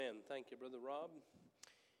Thank you, Brother Rob.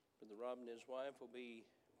 Brother Rob and his wife will be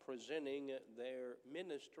presenting their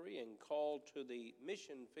ministry and call to the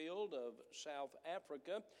mission field of South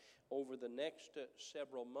Africa over the next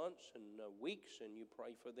several months and weeks, and you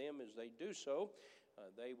pray for them as they do so.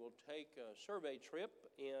 They will take a survey trip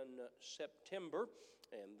in September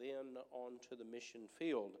and then on to the mission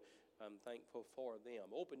field. I'm thankful for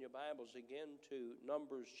them. Open your Bibles again to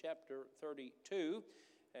Numbers chapter 32.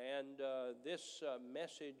 And this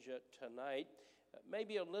message tonight may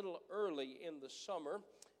be a little early in the summer,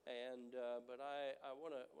 but I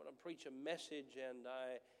want to preach a message, and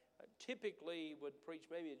I typically would preach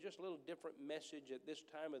maybe just a little different message at this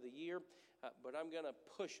time of the year, but I'm going to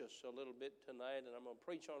push us a little bit tonight, and I'm going to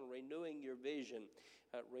preach on renewing your vision.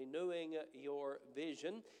 Renewing your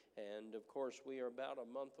vision. And of course, we are about a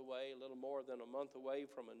month away, a little more than a month away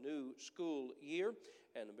from a new school year,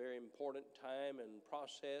 and a very important time and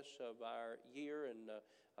process of our year in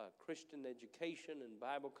Christian education and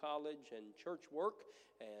Bible college and church work.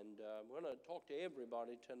 And I'm going to talk to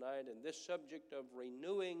everybody tonight in this subject of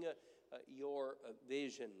renewing your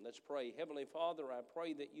vision. Let's pray. Heavenly Father, I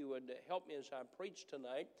pray that you would help me as I preach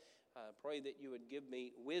tonight. I pray that you would give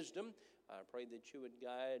me wisdom. I pray that you would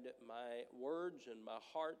guide my words and my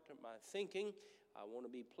heart, my thinking. I want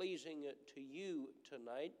to be pleasing to you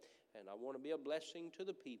tonight, and I want to be a blessing to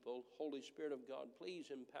the people. Holy Spirit of God, please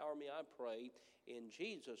empower me, I pray. In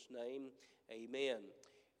Jesus' name, amen.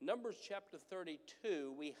 Numbers chapter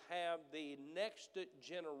 32, we have the next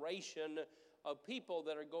generation of people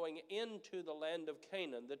that are going into the land of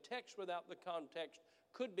Canaan. The text without the context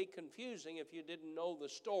could be confusing if you didn't know the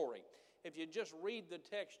story. If you just read the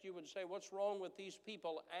text, you would say, what's wrong with these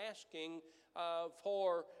people asking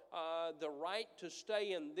for the right to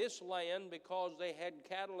stay in this land because they had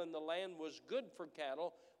cattle and the land was good for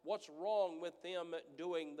cattle? What's wrong with them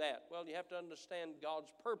doing that? Well, you have to understand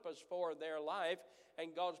God's purpose for their life,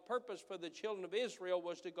 and God's purpose for the children of Israel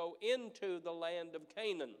was to go into the land of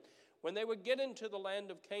Canaan. When they would get into the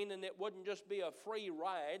land of Canaan, it wouldn't just be a free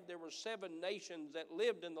ride. There were 7 nations that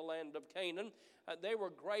lived in the land of Canaan. They were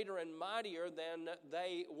greater and mightier than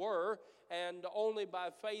they were, and only by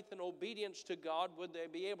faith and obedience to God would they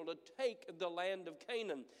be able to take the land of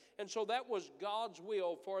Canaan. And so that was God's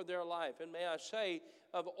will for their life. And may I say,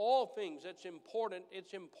 of all things, it's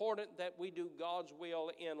important that we do God's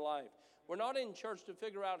will in life. We're not in church to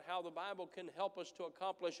figure out how the Bible can help us to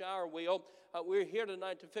accomplish our will. We're here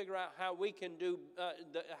tonight to figure out how we can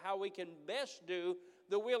best do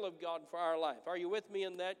the will of God for our life. Are you with me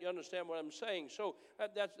in that? You understand what I'm saying? So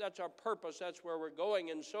that's our purpose. That's where we're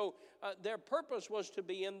going. And so their purpose was to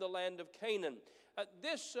be in the land of Canaan.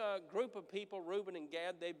 This group of people, Reuben and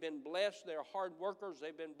Gad, they've been blessed. They're hard workers.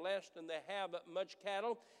 They've been blessed, and they have much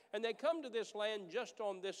cattle. And they come to this land just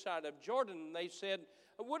on this side of Jordan, and they said,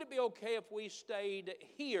 would it be okay if we stayed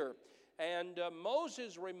here? And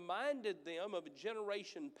Moses reminded them of a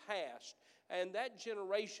generation past, and that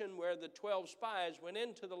generation where the 12 spies went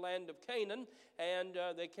into the land of Canaan, and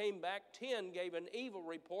they came back. 10 gave an evil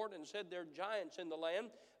report and said, there are giants in the land.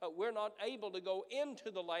 We're not able to go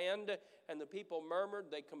into the land. And the people murmured,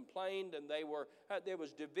 they complained, and there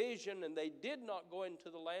was division, and they did not go into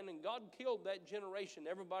the land. And God killed that generation.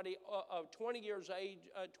 Everybody of 20 years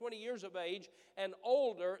of age and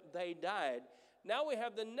older, they died. Now we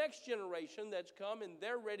have the next generation that's come, and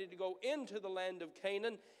they're ready to go into the land of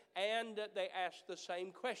Canaan, and they ask the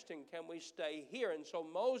same question, can we stay here? And so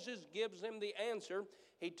Moses gives them the answer.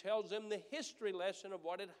 He tells them the history lesson of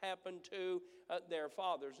what had happened to their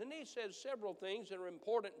fathers. And he says several things that are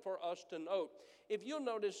important for us to note. If you'll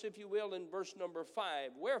notice, if you will, in verse number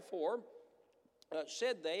 5, wherefore,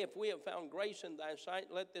 said they, if we have found grace in thy sight,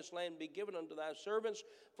 let this land be given unto thy servants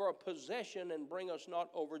for a possession, and bring us not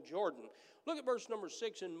over Jordan. Look at verse number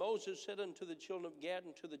 6. And Moses said unto the children of Gad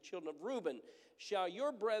and to the children of Reuben, shall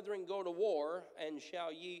your brethren go to war, and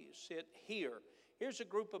shall ye sit here? Here's a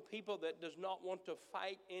group of people that does not want to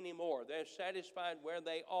fight anymore. They're satisfied where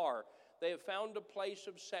they are. They have found a place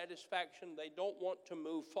of satisfaction. They don't want to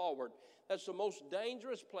move forward. That's the most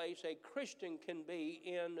dangerous place a Christian can be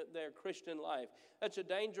in their Christian life. That's a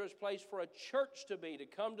dangerous place for a church to be, to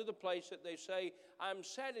come to the place that they say, I'm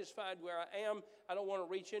satisfied where I am. I don't want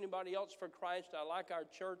to reach anybody else for Christ. I like our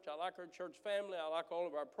church. I like our church family. I like all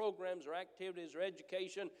of our programs, our activities, our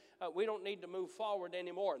education. We don't need to move forward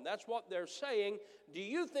anymore. And that's what they're saying. Do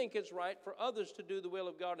you think it's right for others to do the will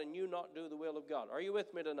of God and you not do the will of God? Are you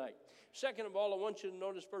with me tonight? Second of all, I want you to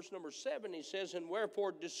notice verse number 7. He says, and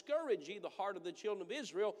wherefore discourage ye the heart of the children of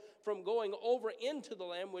Israel from going over into the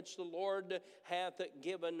land which the Lord hath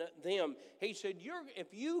given them. He said,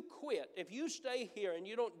 if you quit, if you stay here and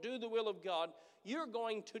you don't do the will of God, you're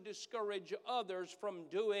going to discourage others from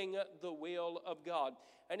doing the will of God.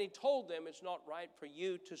 And he told them, it's not right for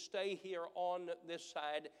you to stay here on this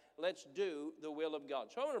side. Let's do the will of God.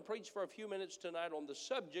 So I want to preach for a few minutes tonight on the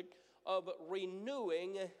subject of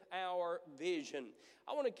renewing our vision.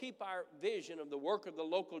 I want to keep our vision of the work of the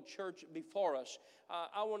local church before us.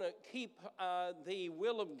 I want to keep the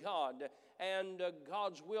will of God and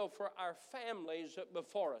God's will for our families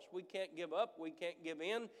before us. We can't give up. We can't give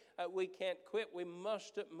in. We can't quit. We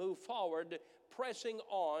must move forward, pressing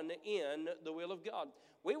on in the will of God.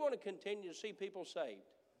 We want to continue to see people saved.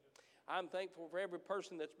 I'm thankful for every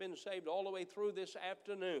person that's been saved all the way through this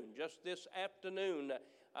afternoon. Just this afternoon,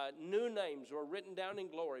 new names were written down in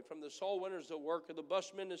glory from the soul winners, the work of the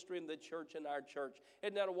bus ministry and the church in our church.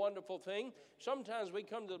 Isn't that a wonderful thing? Sometimes we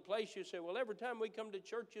come to the place you say, well, every time we come to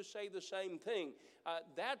church, you say the same thing.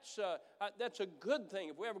 That's a good thing.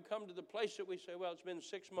 If we ever come to the place that we say, well, it's been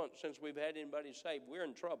 6 months since we've had anybody saved, we're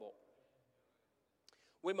in trouble.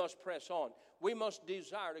 We must press on. We must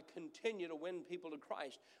desire to continue to win people to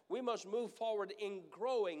Christ. We must move forward in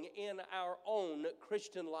growing in our own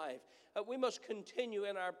Christian life. We must continue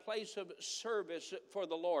in our place of service for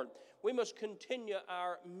the Lord. We must continue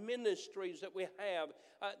our ministries that we have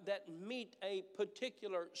that meet a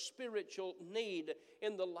particular spiritual need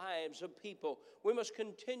in the lives of people. We must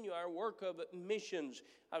continue our work of missions.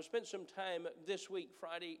 I've spent some time this week,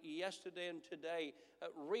 Friday, yesterday, and today,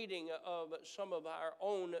 reading of some of our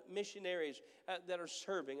own missionaries that are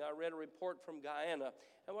serving. I read a report from Guyana,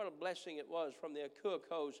 and what a blessing it was from the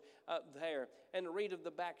Akuakos there. And to read of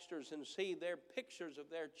the Baxters and see their pictures of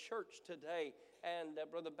their church today, and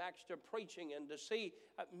Brother Baxter preaching, and to see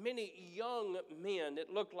many young men, it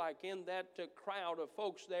looked like, in that crowd of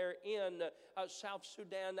folks there in South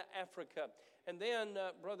Sudan, Africa. And then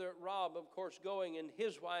Brother Rob, of course, going, and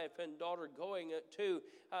his wife and daughter going to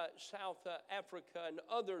South Africa, and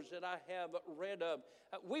others that I have read of.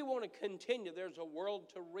 We want to continue. There's a world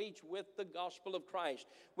to reach with the gospel of Christ.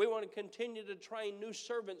 We want to continue to train new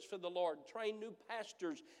servants for the Lord, train new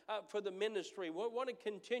pastors for the ministry. We want to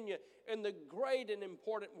continue in the great and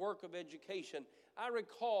important work of education. I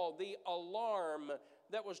recall the alarm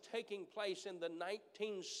that was taking place in the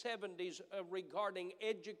 1970s regarding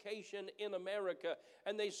education in America.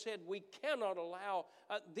 And they said, we cannot allow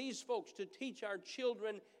these folks to teach our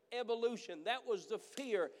children evolution. That was the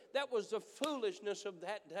fear. That was the foolishness of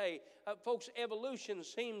that day. Folks, evolution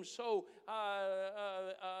seems so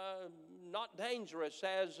not dangerous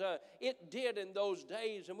as it did in those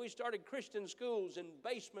days. And we started Christian schools in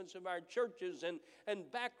basements of our churches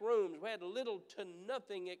and back rooms. We had little to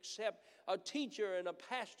nothing except a teacher and a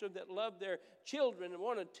pastor that loved their children and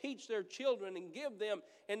wanted to teach their children and give them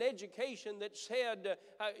an education that said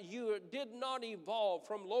you did not evolve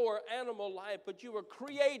from lower animal life, but you were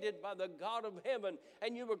created by the God of heaven,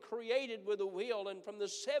 and you were created with a will. And from the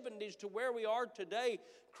 70s to where we are today,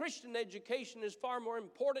 Christian education is far more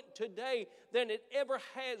important today than it ever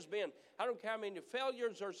has been. I don't care how many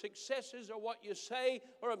failures or successes or what you say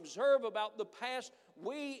or observe about the past.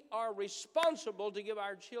 We are responsible to give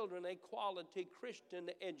our children a quality Christian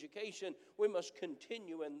education. We must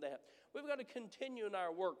continue in that. We've got to continue in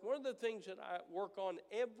our work. One of the things that I work on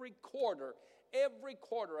every quarter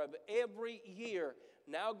of every year,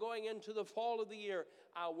 now going into the fall of the year,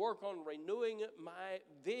 I work on renewing my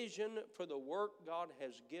vision for the work God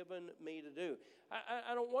has given me to do.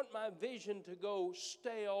 I don't want my vision to go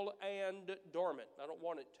stale and dormant. I don't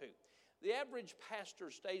want it to. The average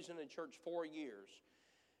pastor stays in a church 4 years.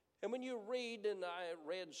 And when you read, and I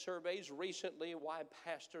read surveys recently why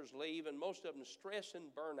pastors leave, and most of them stress and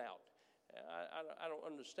burnout. I don't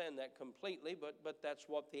understand that completely, but that's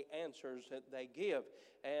what the answers that they give.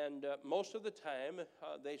 And most of the time,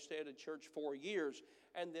 they stay at a church 4 years,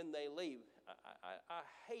 and then they leave. I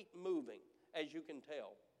hate moving, as you can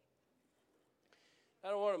tell. I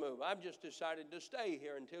don't want to move. I've just decided to stay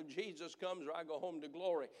here until Jesus comes or I go home to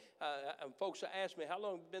glory. And folks ask me, how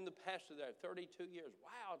long have you been the pastor there? 32 years.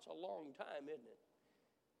 Wow, it's a long time, isn't it?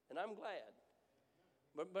 And I'm glad.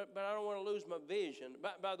 But I don't want to lose my vision.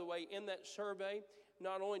 By the way, in that survey,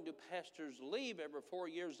 not only do pastors leave every 4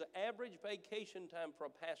 years, the average vacation time for a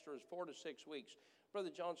pastor is 4 to 6 weeks. Brother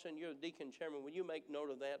Johnson, you're the deacon chairman. Will you make note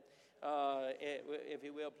of that, if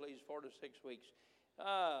you will, please, 4 to 6 weeks?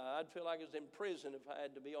 I'd feel like I was in prison if I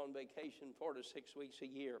had to be on vacation 4 to 6 weeks a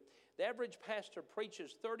year. The average pastor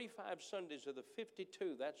preaches 35 Sundays of the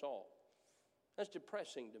 52, that's all. That's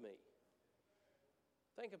depressing to me.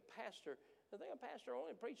 think a pastor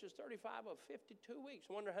only preaches 35 or 52 weeks.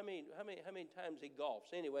 I wonder how many times he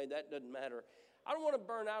golfs. Anyway, that doesn't matter. I don't want to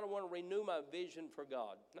burn out. I want to renew my vision for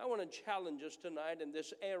God. And I want to challenge us tonight in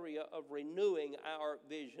this area of renewing our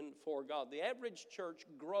vision for God. The average church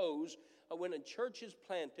grows when a church is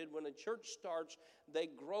planted, when a church starts, they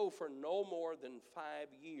grow for no more than 5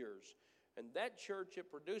 years. And that church, it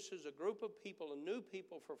produces a group of people, new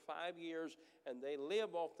people for 5 years, and they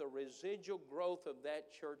live off the residual growth of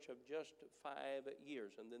that church of just 5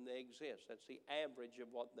 years, and then they exist. That's the average of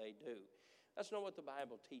what they do. That's not what the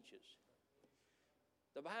Bible teaches.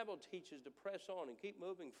 The Bible teaches to press on and keep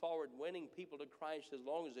moving forward, winning people to Christ as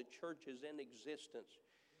long as the church is in existence.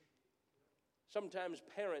 Sometimes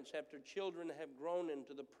parents, after children have grown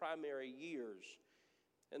into the primary years,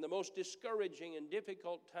 and the most discouraging and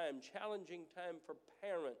difficult time, challenging time for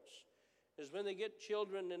parents is when they get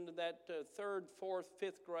children into that third, fourth,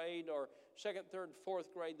 fifth grade, or second, third,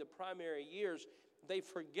 fourth grade, the primary years. They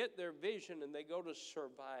forget their vision and they go to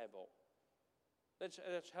survival. That's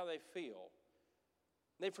how they feel.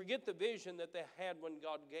 They forget the vision that they had when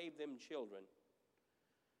God gave them children.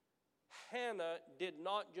 Hannah did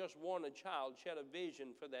not just want a child. She had a vision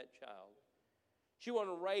for that child. She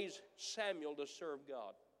wanted to raise Samuel to serve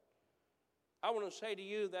God. I want to say to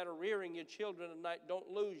you that are rearing your children tonight, don't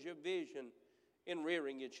lose your vision in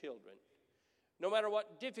rearing your children. No matter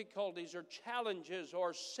what difficulties or challenges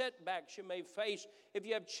or setbacks you may face, if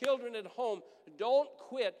you have children at home, don't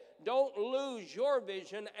quit. Don't lose your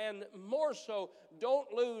vision, and more so,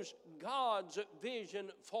 don't lose God's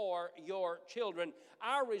vision for your children.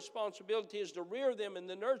 Our responsibility is to rear them in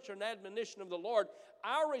the nurture and admonition of the Lord.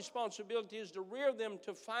 Our responsibility is to rear them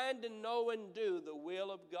to find and know and do the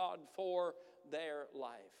will of God for their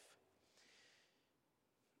life.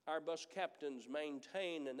 Our bus captains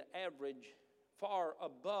maintain an average far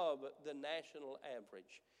above the national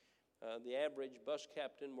average. The average bus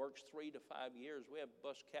captain works 3 to 5 years. We have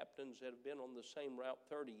bus captains that have been on the same route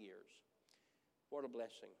 30 years. What a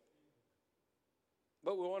blessing.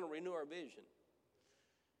 But we want to renew our vision.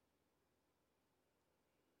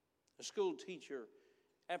 A school teacher,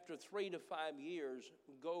 after 3 to 5 years,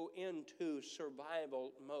 go into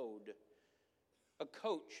survival mode. A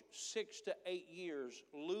coach, 6 to 8 years,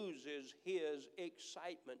 loses his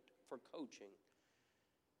excitement for coaching.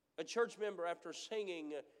 A church member, after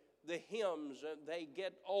singing the hymns, they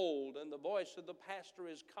get old, and the voice of the pastor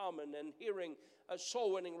is common, and hearing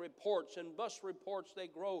soul winning reports and bus reports, they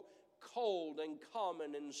grow cold and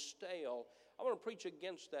common and stale. I want to preach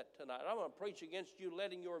against that tonight. I want to preach against you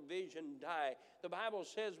letting your vision die. The Bible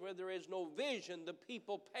says where there is no vision, the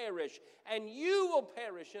people perish. And you will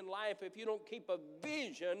perish in life if you don't keep a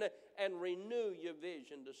vision and renew your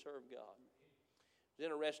vision to serve God. It's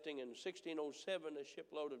interesting, in 1607, a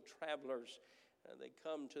shipload of travelers, they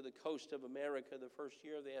come to the coast of America. The first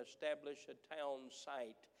year they establish a town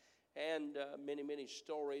site. And many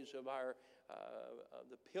stories of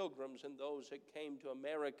the pilgrims and those that came to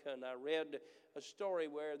America. And I read a story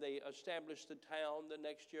where they established the town. The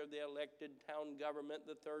next year they elected town government.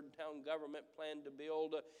 The third town government planned to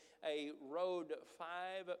build a road 5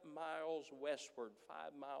 miles westward.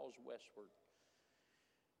 5 miles westward.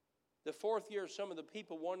 The fourth year, some of the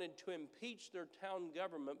people wanted to impeach their town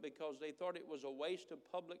government because they thought it was a waste of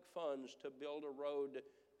public funds to build a road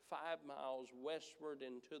 5 miles westward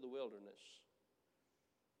into the wilderness.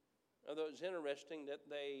 Although it's interesting that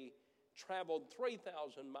they traveled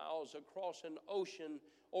 3,000 miles across an ocean,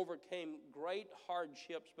 overcame great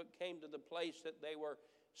hardships, but came to the place that they were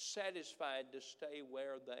satisfied to stay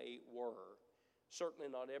where they were. Certainly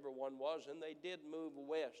not everyone was, and they did move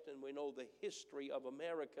west, and we know the history of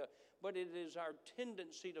America. But it is our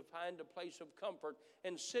tendency to find a place of comfort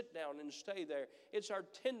and sit down and stay there. It's our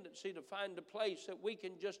tendency to find a place that we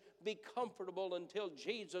can just be comfortable until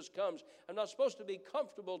Jesus comes. I'm not supposed to be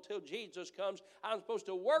comfortable till Jesus comes. I'm supposed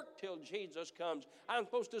to work till Jesus comes. I'm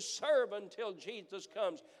supposed to serve until Jesus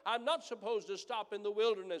comes. I'm not supposed to stop in the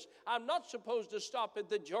wilderness. I'm not supposed to stop at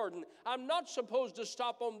the Jordan. I'm not supposed to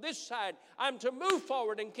stop on this side. I'm to move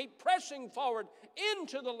forward and keep pressing forward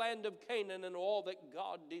into the land of Canaan and all that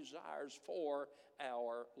God desires for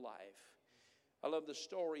our life. I love the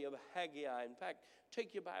story of Haggai. In fact,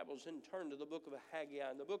 take your Bibles and turn to the book of Haggai.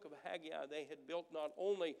 In the book of Haggai, they had built not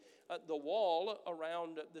only the wall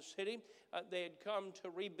around the city, they had come to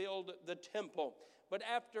rebuild the temple. But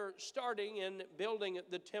after starting and building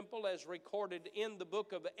the temple as recorded in the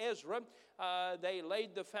book of Ezra, they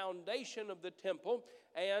laid the foundation of the temple.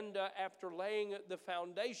 And after laying the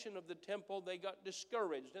foundation of the temple, they got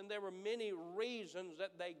discouraged. And there were many reasons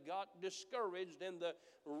that they got discouraged in the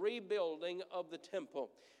rebuilding of the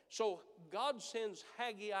temple. So God sends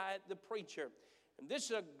Haggai the preacher. And this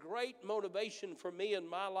is a great motivation for me in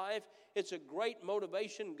my life. It's a great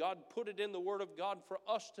motivation. God put it in the Word of God for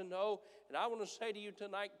us to know. And I want to say to you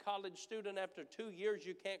tonight, college student, after 2 years,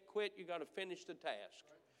 you can't quit. You got to finish the task.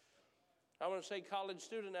 I want to say, college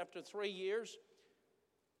student, after 3 years,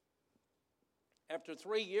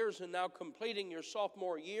 and now completing your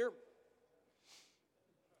sophomore year,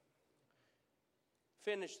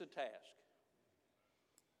 finish the task.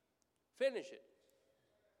 Finish it.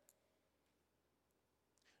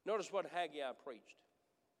 Notice what Haggai preached.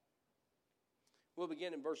 We'll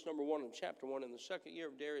begin in verse number 1 in chapter 1. In the second year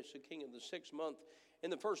of Darius, the king of the 6th month, in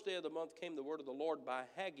the first day of the month came the word of the Lord by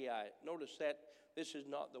Haggai. Notice that this is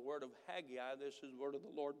not the word of Haggai. This is the word of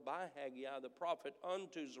the Lord by Haggai, the prophet,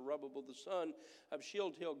 unto Zerubbabel the son of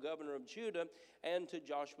Shealtiel, governor of Judah, and to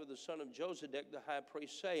Joshua the son of Josedek, the high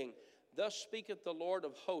priest, saying, Thus speaketh the Lord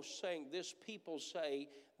of hosts, saying, This people say,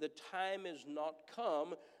 the time is not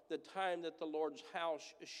come, the time that the Lord's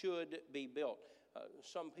house should be built.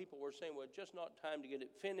 Some people were saying, well, it's just not time to get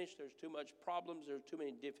it finished. There's too much problems. There's too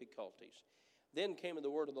many difficulties. Then came the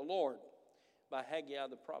word of the Lord by Haggai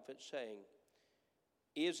the prophet, saying,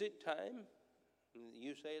 Is it time?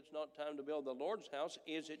 You say it's not time to build the Lord's house.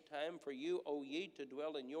 Is it time for you, O ye, to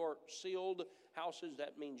dwell in your sealed houses?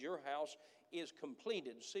 That means your house is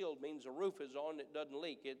completed. Sealed means the roof is on, it doesn't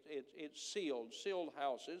leak. It's sealed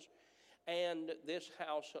houses. And this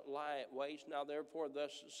house lie waste. Now therefore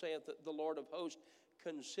thus saith the Lord of hosts,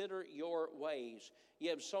 Consider your ways. Ye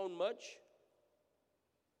have sown much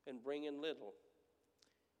and bring in little.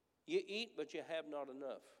 You eat, but you have not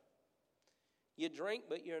enough. You drink,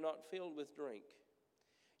 but you're not filled with drink.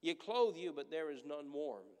 You clothe you, but there is none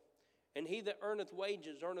warm. And he that earneth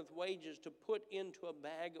wages to put into a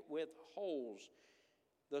bag with holes.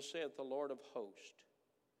 Thus saith the Lord of hosts.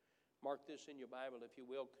 Mark this in your Bible, if you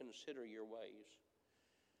will. Consider your ways.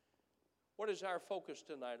 What is our focus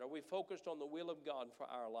tonight? Are we focused on the will of God for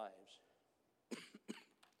our lives?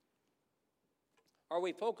 Are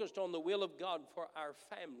we focused on the will of God for our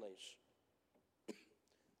families?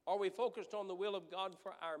 Are we focused on the will of God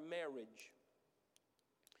for our marriage?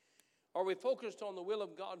 Are we focused on the will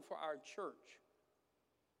of God for our church?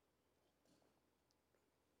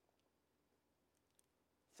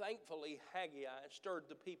 Thankfully, Haggai stirred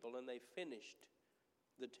the people and they finished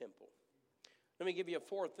the temple. Let me give you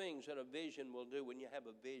 4 things that a vision will do when you have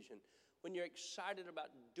a vision. When you're excited about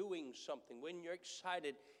doing something, when you're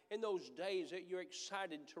excited in those days that you're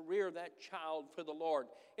excited to rear that child for the Lord,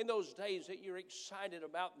 in those days that you're excited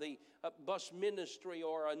about the bus ministry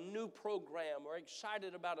or a new program, or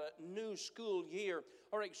excited about a new school year,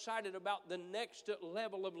 or excited about the next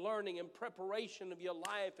level of learning and preparation of your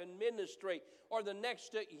life and ministry, or the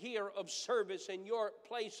next year of service in your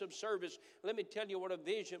place of service, let me tell you what a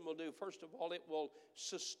vision will do. First of all, it will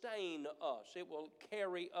sustain us. It will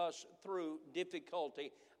carry us through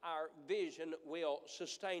difficulty. Our vision will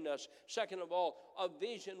sustain us. Second of all, a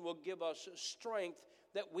vision will give us strength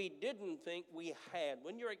that we didn't think we had.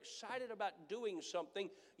 When you're excited about doing something,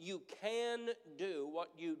 you can do what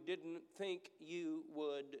you didn't think you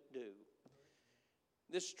would do.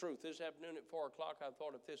 This is truth. This afternoon at 4 o'clock, I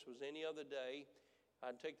thought if this was any other day,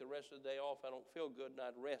 I'd take the rest of the day off. I don't feel good, and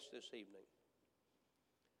I'd rest this evening.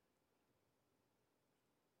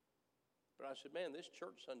 But I said, man, this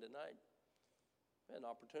church Sunday night, an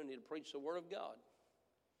opportunity to preach the Word of God.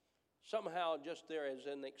 Somehow just there is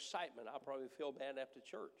an excitement. I'll probably feel bad after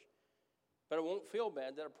church. But I won't feel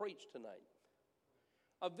bad that I preached tonight.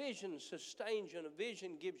 A vision sustains you, and a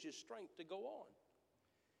vision gives you strength to go on.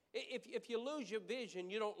 If you lose your vision,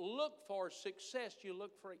 you don't look for success, you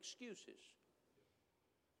look for excuses.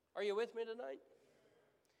 Are you with me tonight?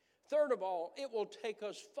 Third of all, it will take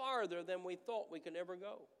us farther than we thought we could ever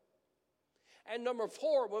go. And number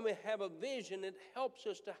 4, when we have a vision, it helps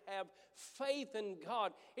us to have faith in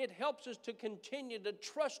God. It helps us to continue to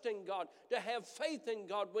trust in God, to have faith in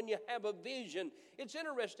God when you have a vision. It's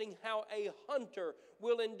interesting how a hunter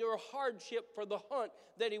will endure hardship for the hunt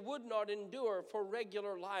that he would not endure for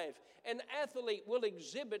regular life. An athlete will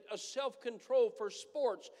exhibit a self-control for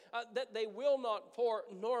sports that they will not for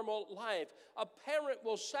normal life. A parent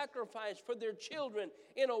will sacrifice for their children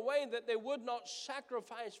in a way that they would not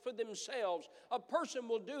sacrifice for themselves. A person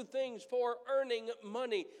will do things for earning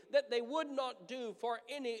money that they would not do for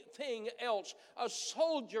anything else. A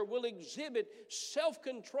soldier will exhibit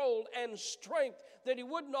self-control and strength that he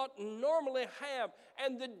would not normally have.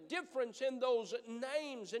 And the difference in those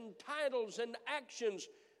names and titles and actions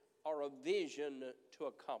are a vision to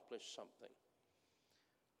accomplish something.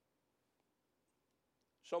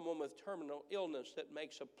 Someone with terminal illness that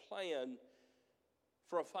makes a plan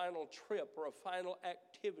for a final trip or a final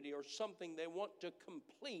activity or something they want to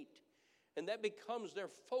complete, and that becomes their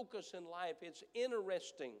focus in life. It's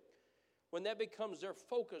interesting when that becomes their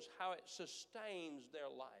focus, how it sustains their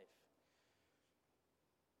life.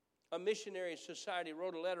 A missionary society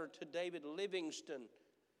wrote a letter to David Livingstone.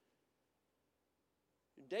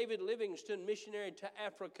 David Livingstone, missionary to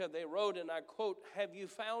Africa, they wrote, and I quote, "Have you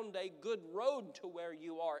found a good road to where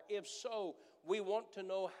you are? If so, we want to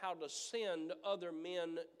know how to send other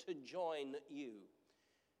men to join you."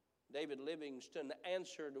 David Livingstone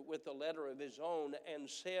answered with a letter of his own and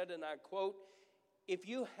said, and I quote, "If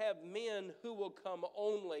you have men who will come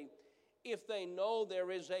only if they know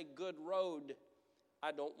there is a good road,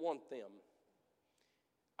 I don't want them.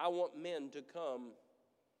 I want men to come.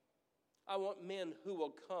 I want men who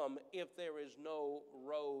will come if there is no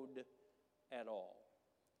road at all."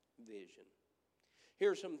 Vision.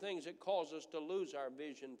 Here are some things that cause us to lose our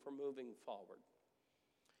vision for moving forward.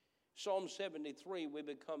 Psalm 73, we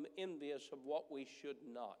become envious of what we should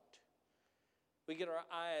not. We get our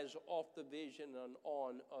eyes off the vision and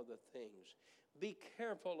on other things. Be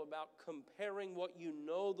careful about comparing what you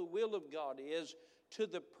know the will of God is to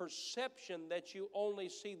the perception that you only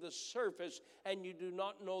see the surface and you do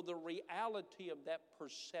not know the reality of that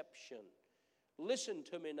perception. Listen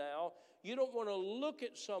to me now. You don't want to look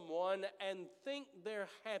at someone and think they're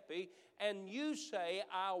happy and you say,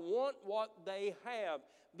 "I want what they have."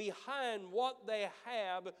 Behind what they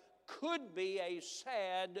have could be a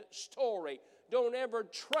sad story. Don't ever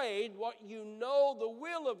trade what you know the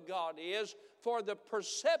will of God is for the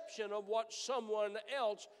perception of what someone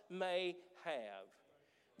else may have.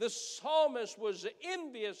 The psalmist was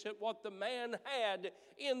envious at what the man had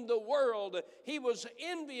in the world. He was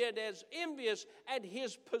envious at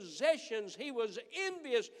his possessions. He was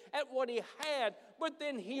envious at what he had. But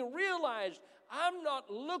then he realized, I'm not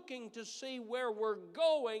looking to see where we're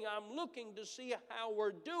going. I'm looking to see how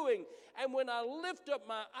we're doing. And when I lift up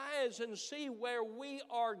my eyes and see where we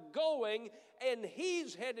are going and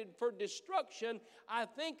he's headed for destruction, I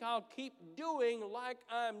think I'll keep doing like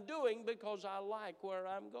I'm doing because I like where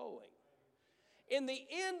I'm going. In the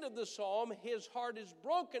end of the psalm, his heart is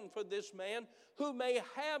broken for this man who may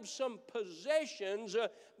have some possessions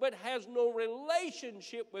but has no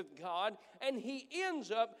relationship with God, and he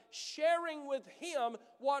ends up sharing with him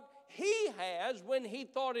what he has when he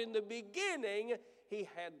thought in the beginning he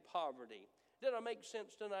had poverty. Did I make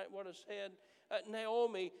sense tonight what I said?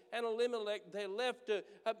 Naomi and Elimelech, they left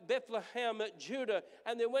Bethlehem, Judah,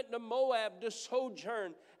 and they went to Moab to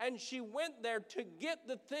sojourn. And she went there to get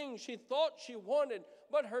the things she thought she wanted.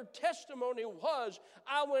 But her testimony was,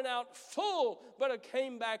 I went out full, but I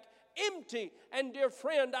came back empty. And dear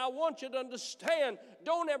friend, I want you to understand,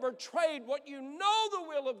 don't ever trade what you know the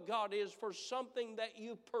will of God is for something that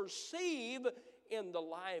you perceive in the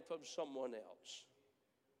life of someone else.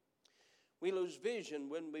 We lose vision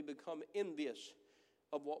when we become envious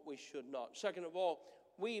of what we should not. Second of all,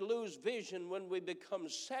 we lose vision when we become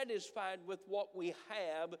satisfied with what we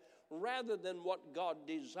have rather than what God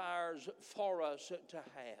desires for us to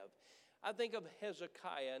have. I think of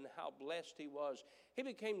Hezekiah and how blessed he was. He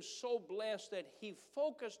became so blessed that he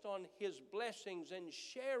focused on his blessings and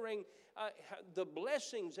sharing the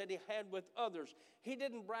blessings that he had with others. He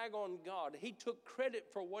didn't brag on God. He took credit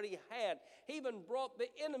for what he had. He even brought the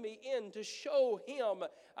enemy in to show him.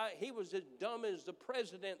 He was as dumb as the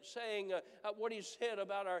president saying what he said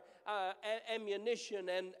about our ammunition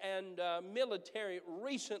and military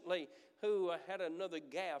recently, who had another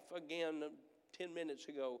gaffe again 10 minutes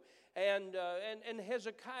ago. And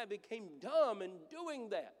Hezekiah became dumb in doing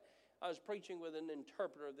that. I was preaching with an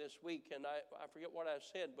interpreter this week, and I forget what I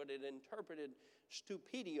said, but it interpreted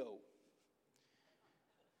stupidio.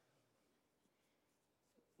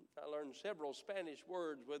 I learned several Spanish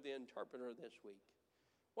words with the interpreter this week.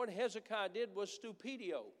 What Hezekiah did was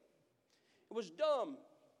stupidio. It was dumb.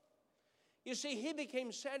 You see, he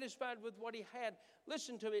became satisfied with what he had.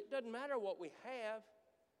 Listen to me, it doesn't matter what we have.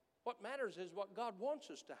 What matters is what God wants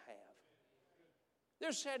us to have.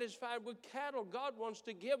 They're satisfied with cattle. God wants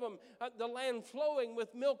to give them the land flowing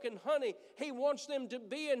with milk and honey. He wants them to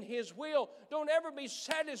be in His will. Don't ever be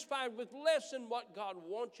satisfied with less than what God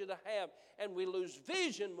wants you to have. And we lose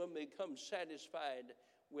vision when we become satisfied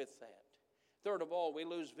with that. Third of all, we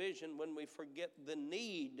lose vision when we forget the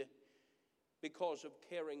need because of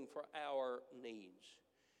caring for our needs.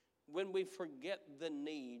 When we forget the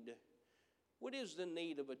need, what is the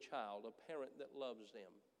need of a child, a parent that loves them?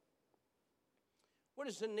 What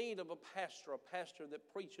is the need of a pastor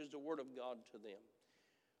that preaches the Word of God to them?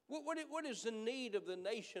 What is the need of the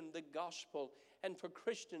nation, the gospel, and for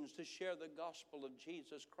Christians to share the gospel of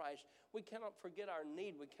Jesus Christ? We cannot forget our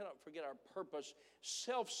need. We cannot forget our purpose.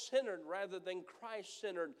 Self-centered rather than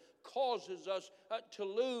Christ-centered causes us to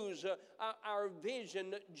lose our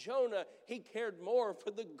vision. Jonah, he cared more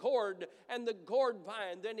for the gourd and the gourd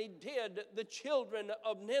vine than he did the children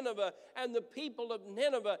of Nineveh and the people of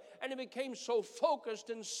Nineveh. And he became so focused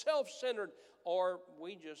and self-centered. Or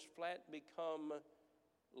we just flat become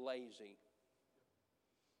lazy.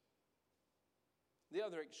 The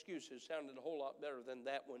other excuses sounded a whole lot better than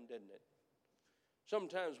that one, didn't it?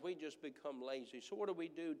 Sometimes we just become lazy. So what do we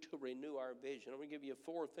do to renew our vision? I'm going to give you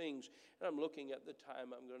 4 things, and I'm looking at the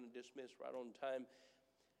time. I'm going to dismiss right on time.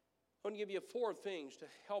 I'm going to give you 4 things to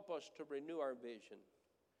help us to renew our vision.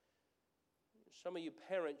 Some of you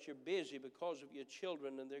parents, you're busy because of your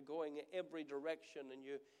children, and they're going every direction, and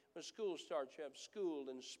when school starts, you have school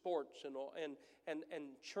and sports and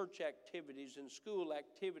church activities and school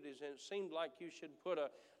activities, and it seemed like you should put a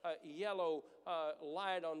yellow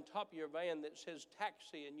light on top of your van that says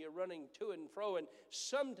taxi, and you're running to and fro, and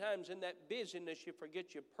sometimes in that busyness you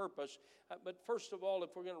forget your purpose. But first of all, if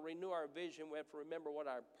we're going to renew our vision, we have to remember what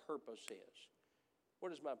our purpose is.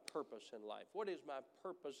 What is my purpose in life? What is my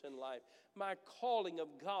purpose in life? My calling of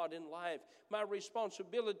God in life. My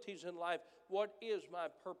responsibilities in life. What is my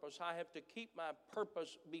purpose? I have to keep my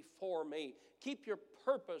purpose before me. Keep your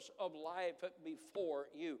purpose of life before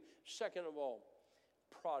you. Second of all,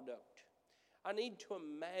 product. I need to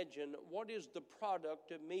imagine what is the product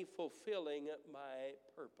of me fulfilling my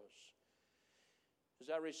purpose. As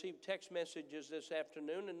I received text messages this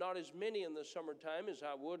afternoon, and not as many in the summertime as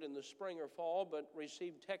I would in the spring or fall, but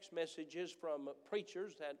received text messages from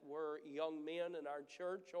preachers that were young men in our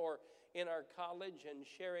church or in our college and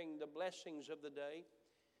sharing the blessings of the day.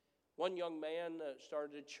 One young man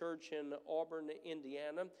started a church in Auburn,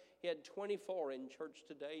 Indiana. He had 24 in church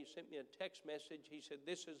today. He sent me a text message. He said,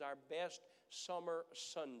 "This is our best summer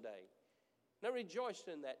Sunday." And I rejoiced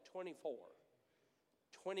in that, 24.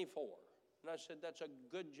 24. And I said, that's a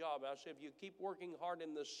good job. I said, if you keep working hard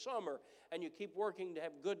in the summer and you keep working to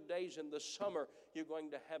have good days in the summer, you're going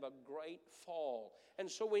to have a great fall. And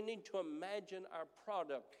so we need to imagine our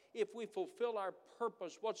product. If we fulfill our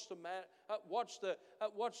purpose, what's the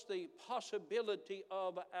possibility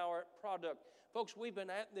of our product? Folks, we've been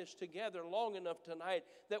at this together long enough tonight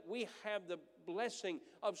that we have the blessing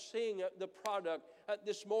of seeing the product.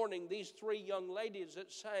 This morning, these 3 young ladies that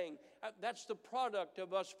sang, that's the product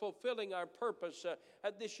of us fulfilling our purpose.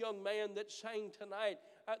 This young man that sang tonight,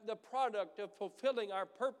 the product of fulfilling our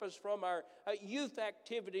purpose from our youth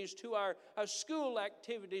activities to our school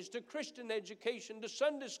activities to Christian education to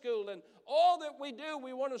Sunday school and all that we do,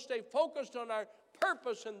 we want to stay focused on our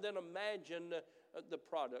purpose and then imagine the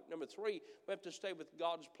product. Number 3, we have to stay with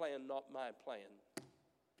God's plan, not my plan.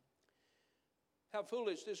 How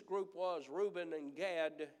foolish this group was, Reuben and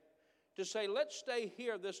Gad, to say, let's stay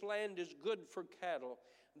here. This land is good for cattle.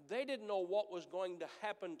 They didn't know what was going to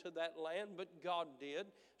happen to that land, but God did.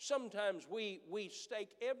 Sometimes we stake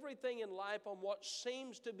everything in life on what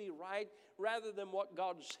seems to be right rather than what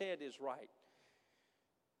God said is right.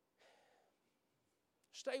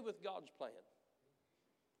 Stay with God's plan.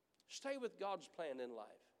 Stay with God's plan in life.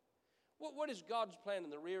 What is God's plan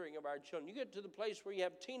in the rearing of our children? You get to the place where you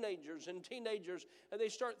have teenagers, and they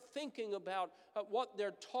start thinking about what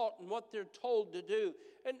they're taught and what they're told to do.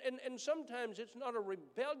 And sometimes it's not a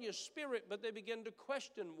rebellious spirit, but they begin to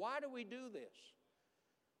question, why do we do this?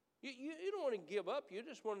 You don't want to give up. You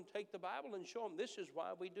just want to take the Bible and show them this is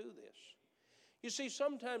why we do this. You see,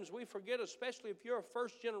 sometimes we forget, especially if you're a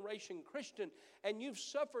first-generation Christian and you've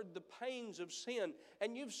suffered the pains of sin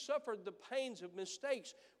and you've suffered the pains of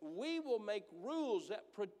mistakes, we will make rules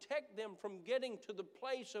that protect them from getting to the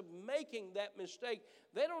place of making that mistake.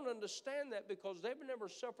 They don't understand that because they've never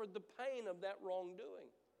suffered the pain of that wrongdoing.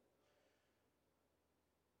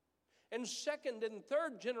 And second and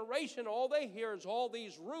third generation, all they hear is all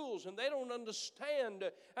these rules, and they don't understand.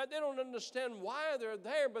 They don't understand why they're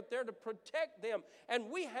there, but they're to protect them.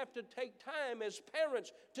 And we have to take time as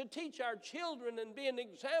parents to teach our children and be an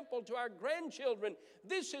example to our grandchildren.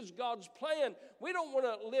 This is God's plan. We don't want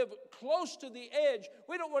to live close to the edge.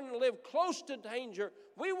 We don't want to live close to danger.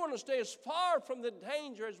 We want to stay as far from the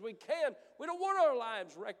danger as we can. We don't want our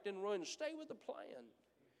lives wrecked and ruined. Stay with the plan.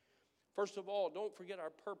 First of all, don't forget our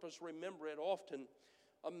purpose. Remember it often.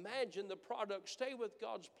 Imagine the product. Stay with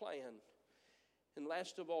God's plan. And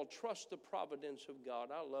last of all, trust the providence of God.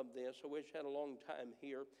 I love this. I wish I had a long time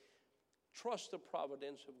here. Trust the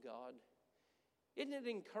providence of God. Isn't it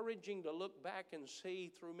encouraging to look back and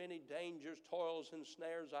see through many dangers, toils, and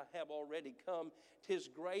snares I have already come? 'Tis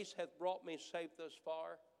grace hath brought me safe thus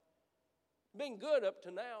far. Been good up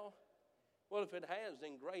to now. Well, if it has,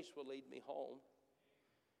 then grace will lead me home.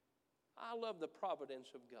 I love the providence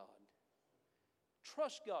of God.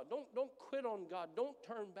 Trust God. Don't quit on God. Don't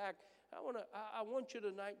turn back. I want you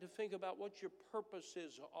tonight to think about what your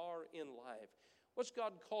purposes are in life. What's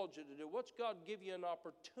God called you to do? What's God give you an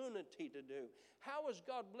opportunity to do? How has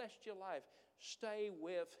God blessed your life? Stay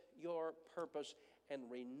with your purpose and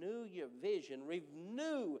renew your vision.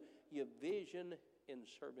 Renew your vision in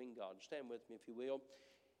serving God. Stand with me if you will.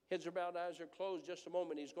 Heads are bowed, eyes are closed. Just a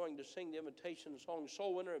moment, he's going to sing the invitation song.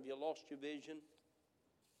 Soul winner, have you lost your vision?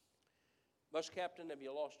 Bus captain, have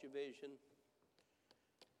you lost your vision?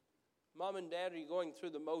 Mom and dad, are you going through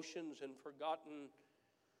the motions and forgotten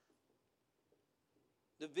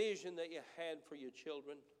the vision that you had for your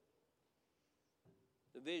children?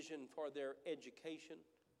 The vision for their education.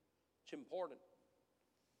 It's important.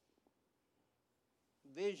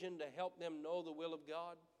 Vision to help them know the will of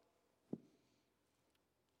God.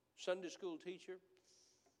 Sunday school teacher,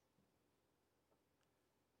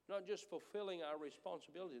 not just fulfilling our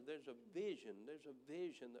responsibility. There's a vision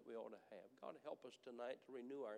that we ought to have. God help us tonight to renew our